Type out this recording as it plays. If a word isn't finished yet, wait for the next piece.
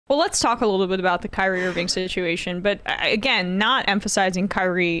Well, let's talk a little bit about the Kyrie Irving situation, but again, not emphasizing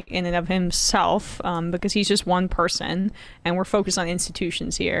Kyrie in and of himself, because he's just one person, and we're focused on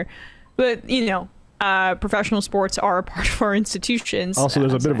institutions here. But, you know, professional sports are a part of our institutions. Also,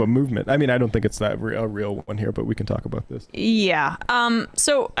 there's a bit of a movement. I mean, I don't think it's that a real one here, but we can talk about this. Yeah.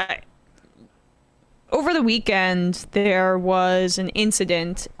 Over the weekend, there was an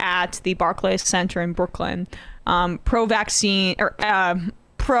incident at the Barclays Center in Brooklyn. Pro-vaccine or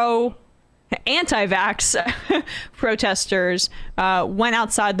anti-vax protesters went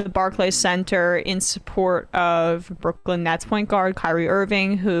outside the Barclays Center in support of Brooklyn Nets point guard Kyrie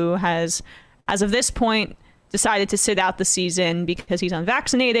Irving, who has, as of this point, decided to sit out the season because he's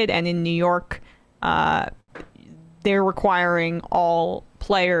unvaccinated. And in New York, they're requiring all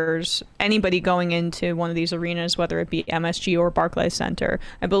players, anybody going into one of these arenas, whether it be MSG or Barclays Center,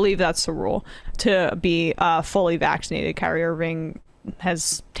 I believe that's the rule, to be fully vaccinated. Kyrie Irving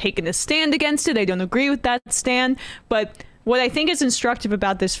has taken a stand against it. I don't agree with that stand. But what I think is instructive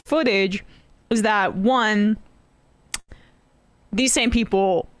about this footage is that, one, these same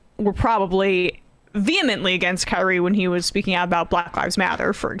people were probably vehemently against Kyrie when he was speaking out about Black Lives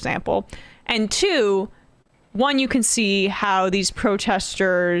Matter, for example. And two, one, you can see how these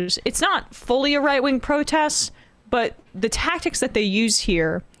protesters, it's not fully a right-wing protest, but the tactics that they use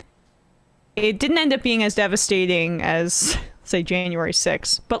here, it didn't end up being as devastating as, say, January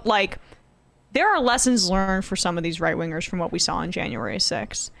 6th. But, like, there are lessons learned for some of these right-wingers from what we saw on January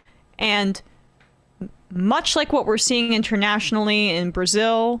 6th. And much like what we're seeing internationally in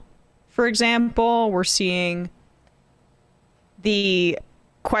Brazil, for example, we're seeing the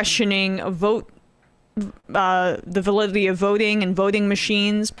questioning of the validity of voting and voting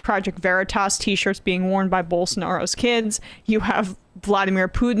machines, Project Veritas t-shirts being worn by Bolsonaro's kids. You have Vladimir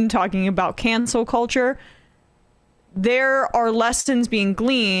Putin talking about cancel culture. There are lessons being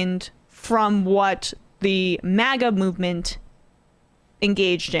gleaned from what the MAGA movement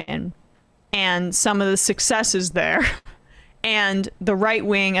engaged in and some of the successes there. And the right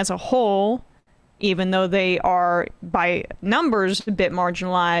wing as a whole, even though they are by numbers a bit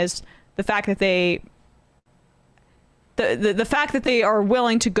marginalized, the fact that they the fact that they are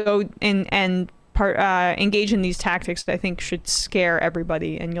willing to go in and engage in these tactics, I think, should scare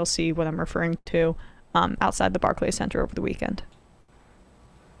everybody. And you'll see what I'm referring to outside the Barclays Center over the weekend.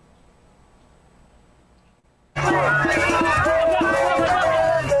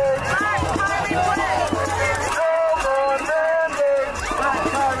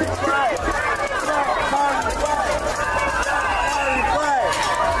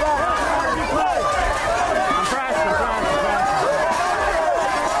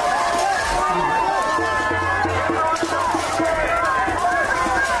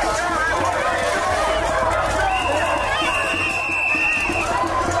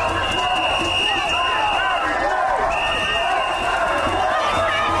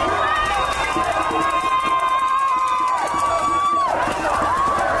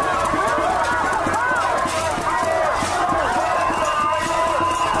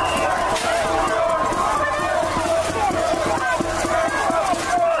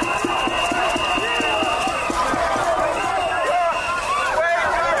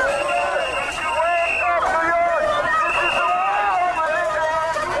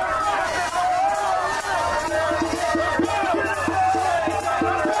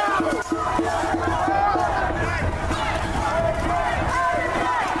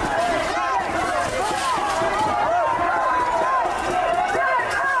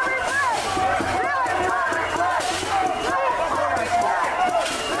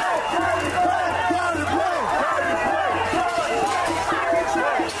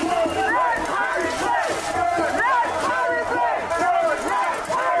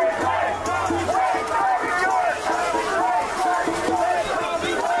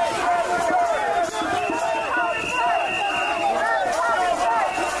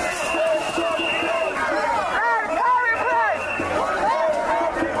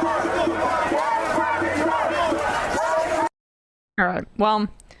 All right. Well,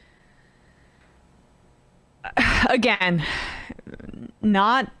 again,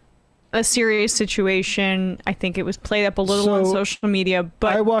 not a serious situation. I think it was played up a little on social media,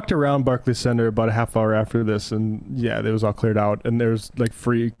 but I walked around Barclays Center about a half hour after this, and yeah, it was all cleared out, and there's like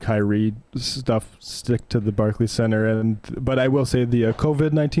free Kyrie stuff stick to the Barclays Center, but I will say the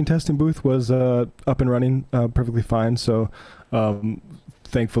COVID-19 testing booth was up and running perfectly fine. So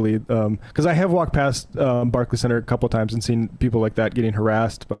thankfully, because I have walked past Barclays Center a couple of times and seen people like that getting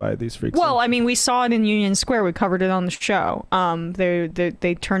harassed by these freaks. Well, I mean, we saw it in Union Square. We covered it on the show.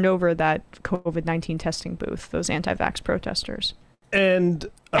 They turned over that COVID-19 testing booth, those anti-vax protesters. And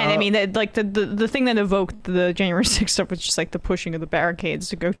And I mean, the thing that evoked the January 6th stuff was just like the pushing of the barricades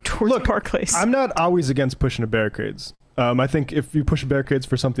to go towards Barclays. I'm not always against pushing the barricades. I think if you push barricades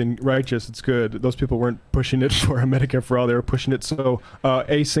for something righteous, it's good. Those people weren't pushing it for a Medicare for all. They were pushing it so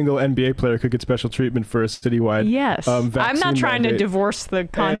a single NBA player could get special treatment for a citywide vaccine I'm not trying mandate. to divorce the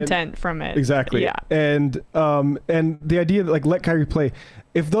content from it. Exactly. Yeah. And the idea that, like, let Kyrie play.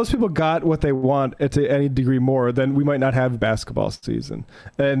 If those people got what they want to any degree more, then we might not have a basketball season.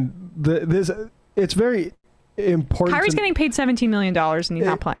 And it's very important. Kyrie's getting paid $17 million and he's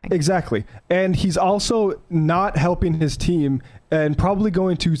not playing. Exactly. And he's also not helping his team and probably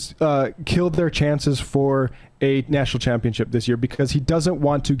going to kill their chances for a national championship this year because he doesn't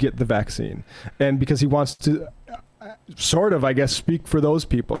want to get the vaccine and because he wants to sort of, I guess, speak for those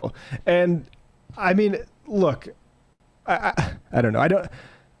people. And I mean, look, I don't know.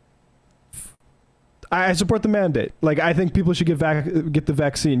 I support the mandate. Like, I think people should get the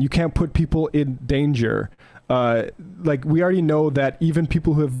vaccine. You can't put people in danger. Like, we already know that even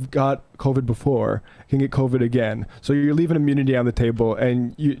people who have got COVID before can get COVID again. So you're leaving immunity on the table,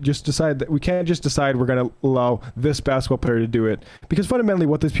 and you just decide that we can't just decide we're going to allow this basketball player to do it. Because fundamentally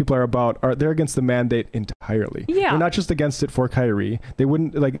what these people are about they're against the mandate entirely. Yeah. They're not just against it for Kyrie. They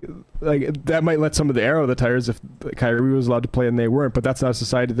wouldn't, like that might let some of the arrow of the tires if Kyrie was allowed to play and they weren't, but that's not a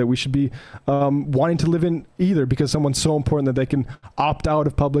society that we should be wanting to live in either, because someone's so important that they can opt out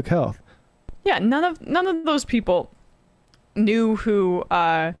of public health. Yeah, none of those people knew who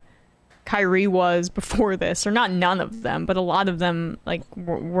Kyrie was before this, or not none of them, but a lot of them like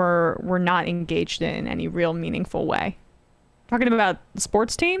were not engaged in any real meaningful way. Talking about the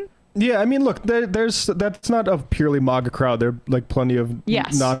sports team? Yeah, I mean, look, that's not a purely MAGA crowd. There are like plenty of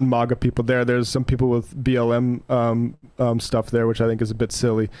non-MAGA people there. There's some people with BLM stuff there, which I think is a bit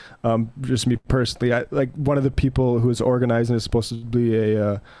silly. Just me personally, like one of the people who is organizing is supposedly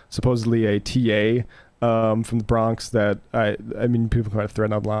a TA from the Bronx. That I mean, people kind of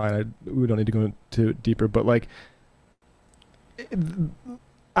threaten online. We don't need to go into deeper, but like,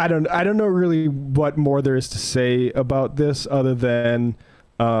 I don't know really what more there is to say about this other than.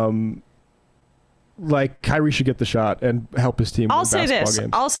 Like Kyrie should get the shot and help his team win basketball games.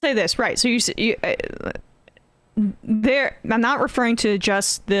 I'll say this, right? So I'm not referring to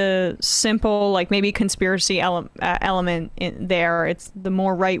just the simple, like maybe conspiracy element in there. It's the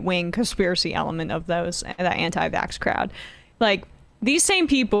more right-wing conspiracy element of that anti-vax crowd. Like, these same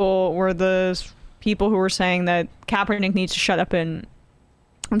people were the people who were saying that Kaepernick needs to shut up and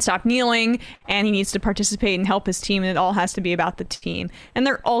stop kneeling, and he needs to participate and help his team, and it all has to be about the team. And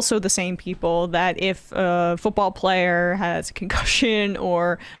they're also the same people that if a football player has a concussion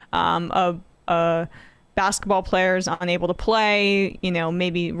or a basketball player is unable to play,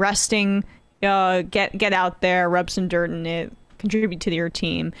 maybe resting, get out there, rub some dirt in it, contribute to your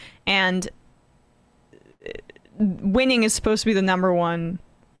team. And winning is supposed to be the number one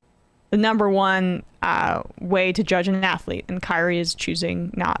way to judge an athlete, and Kyrie is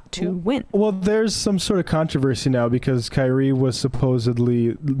choosing not to win. Well, there's some sort of controversy now because Kyrie was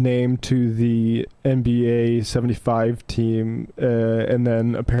supposedly named to the NBA 75 team, and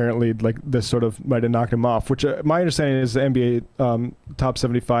then apparently like this sort of might have knocked him off, which my understanding is the NBA top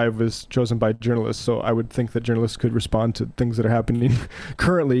 75 was chosen by journalists, so I would think that journalists could respond to things that are happening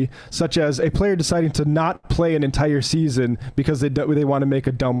currently, such as a player deciding to not play an entire season because they want to make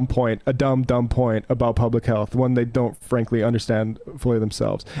a dumb point about public health, one they don't frankly understand fully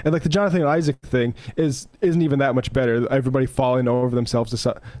themselves. And like the Jonathan Isaac thing isn't even that much better. Everybody falling over themselves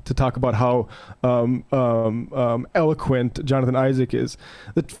to talk about how eloquent Jonathan Isaac is.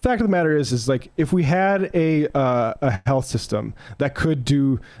 The fact of the matter is like if we had a health system that could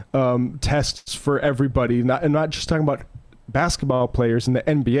do tests for everybody, not just talking about basketball players in the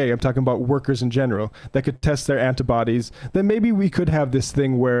NBA, I'm talking about workers in general, that could test their antibodies, then maybe we could have this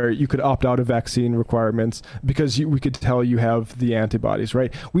thing where you could opt out of vaccine requirements because we could tell you have the antibodies,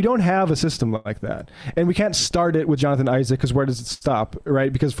 right? We don't have a system like that. And we can't start it with Jonathan Isaac, because where does it stop,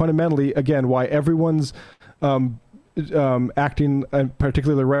 right? Because fundamentally, again, why everyone's acting, and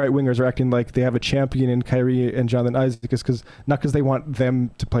particularly the right wingers are acting like they have a champion in Kyrie and Jonathan Isaac, is not because they want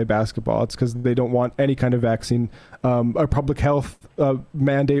them to play basketball. It's because they don't want any kind of vaccine or public health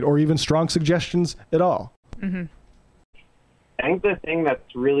mandate or even strong suggestions at all. Mm-hmm. I think the thing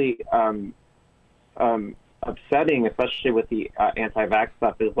that's really upsetting, especially with the anti-vax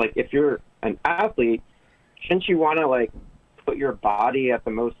stuff, is like if you're an athlete, shouldn't you want to like put your body at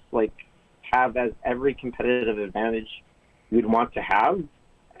the most like have as every competitive advantage you'd want to have?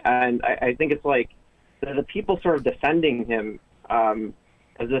 And I think it's like the people sort of defending him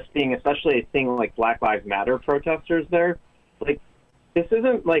as this being, especially seeing like Black Lives Matter protesters there, like this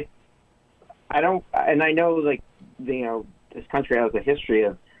isn't like, and I know, like, this country has a history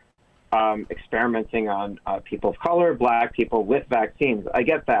of experimenting on people of color, black people with vaccines. I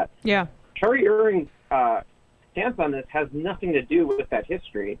get that. Yeah. Kyrie Irving's stance on this has nothing to do with that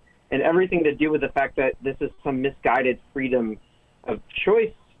history and everything to do with the fact that this is some misguided freedom of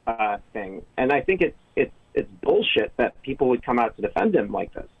choice thing. And I think it's bullshit that people would come out to defend him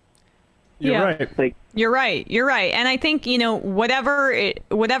like this. You're right. Like, You're right. And I think,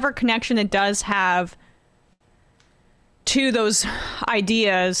 whatever connection it does have to those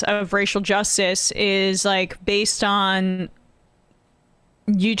ideas of racial justice is like based on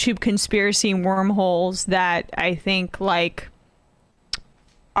YouTube conspiracy wormholes that I think like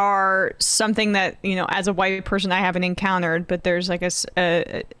are something that, as a white person I haven't encountered, but there's like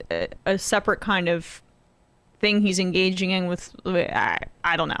a separate kind of thing he's engaging in with,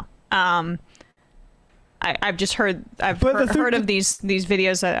 I don't know. I've just heard, heard of these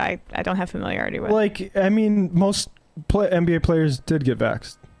videos that I don't have familiarity with. Like, I mean, most NBA players did get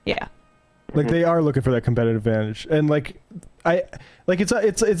vaxxed. Yeah. Like, they are looking for that competitive advantage. And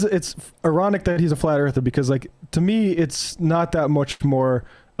it's ironic that he's a flat earther because, like, to me, it's not that much more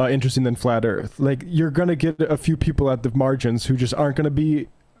interesting than flat earth. Like, you're going to get a few people at the margins who just aren't going to be,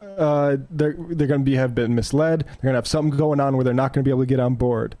 they're going to have been misled. They're going to have something going on where they're not going to be able to get on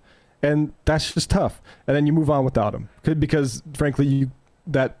board. And that's just tough. And then you move on without them. Because, frankly,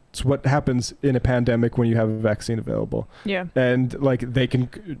 that's what happens in a pandemic when you have a vaccine available. Yeah. And, like, they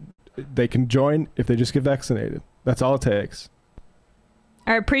can join if they just get vaccinated. That's all it takes.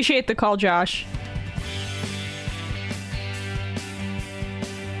 I appreciate the call, Josh.